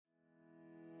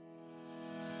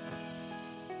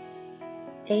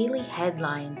Daily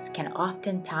headlines can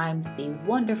oftentimes be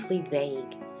wonderfully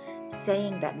vague.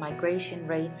 Saying that migration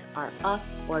rates are up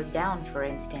or down, for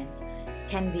instance,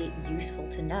 can be useful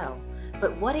to know.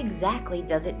 But what exactly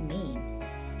does it mean?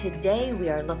 Today we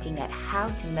are looking at how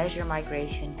to measure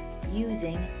migration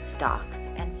using stocks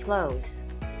and flows.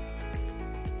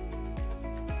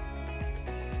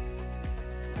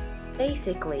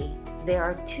 Basically, there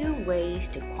are two ways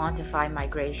to quantify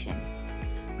migration.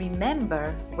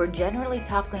 Remember, we're generally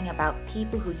talking about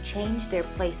people who change their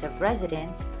place of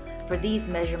residence for these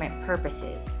measurement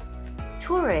purposes.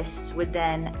 Tourists would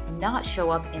then not show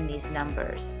up in these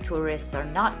numbers. Tourists are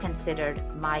not considered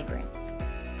migrants.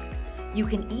 You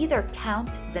can either count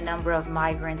the number of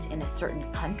migrants in a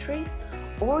certain country,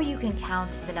 or you can count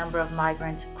the number of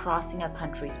migrants crossing a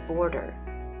country's border.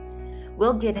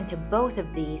 We'll get into both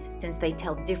of these since they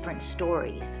tell different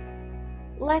stories.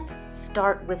 Let's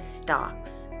start with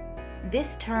stocks.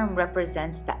 This term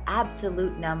represents the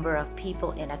absolute number of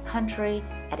people in a country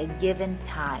at a given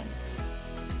time.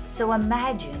 So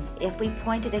imagine if we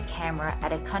pointed a camera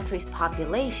at a country's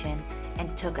population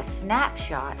and took a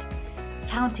snapshot,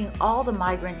 counting all the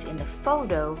migrants in the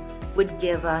photo would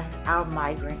give us our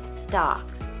migrant stock.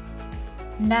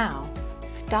 Now,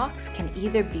 stocks can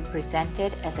either be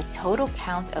presented as a total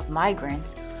count of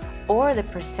migrants or the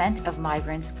percent of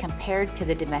migrants compared to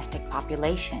the domestic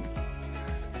population.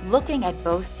 Looking at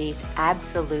both these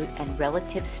absolute and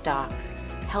relative stocks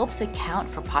helps account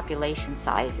for population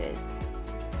sizes.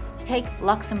 Take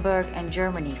Luxembourg and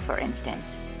Germany, for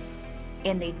instance.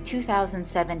 In the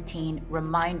 2017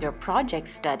 Reminder Project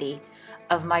study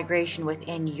of migration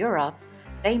within Europe,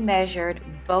 they measured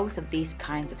both of these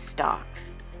kinds of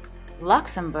stocks.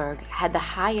 Luxembourg had the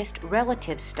highest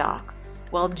relative stock,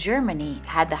 while Germany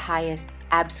had the highest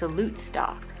absolute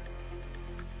stock.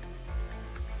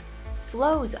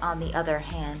 Flows, on the other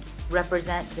hand,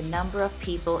 represent the number of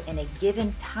people in a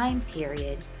given time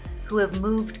period who have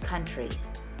moved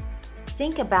countries.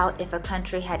 Think about if a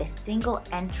country had a single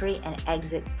entry and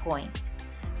exit point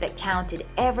that counted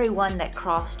everyone that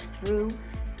crossed through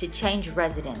to change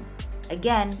residence.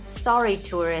 Again, sorry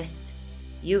tourists,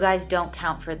 you guys don't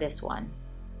count for this one.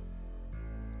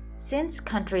 Since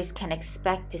countries can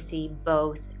expect to see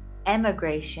both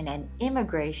emigration and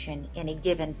immigration in a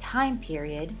given time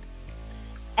period,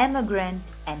 emigrant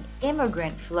and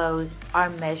immigrant flows are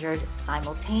measured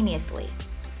simultaneously.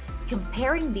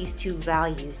 Comparing these two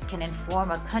values can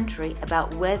inform a country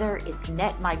about whether its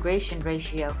net migration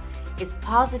ratio is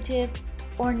positive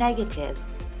or negative.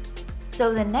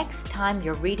 So the next time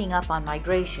you're reading up on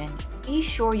migration, be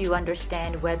sure you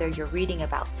understand whether you're reading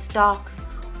about stocks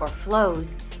or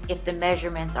flows, if the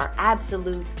measurements are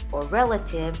absolute or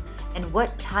relative, and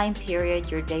what time period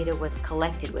your data was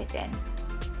collected within.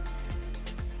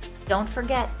 Don't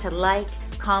forget to like,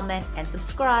 comment, and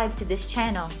subscribe to this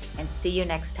channel, and see you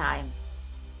next time.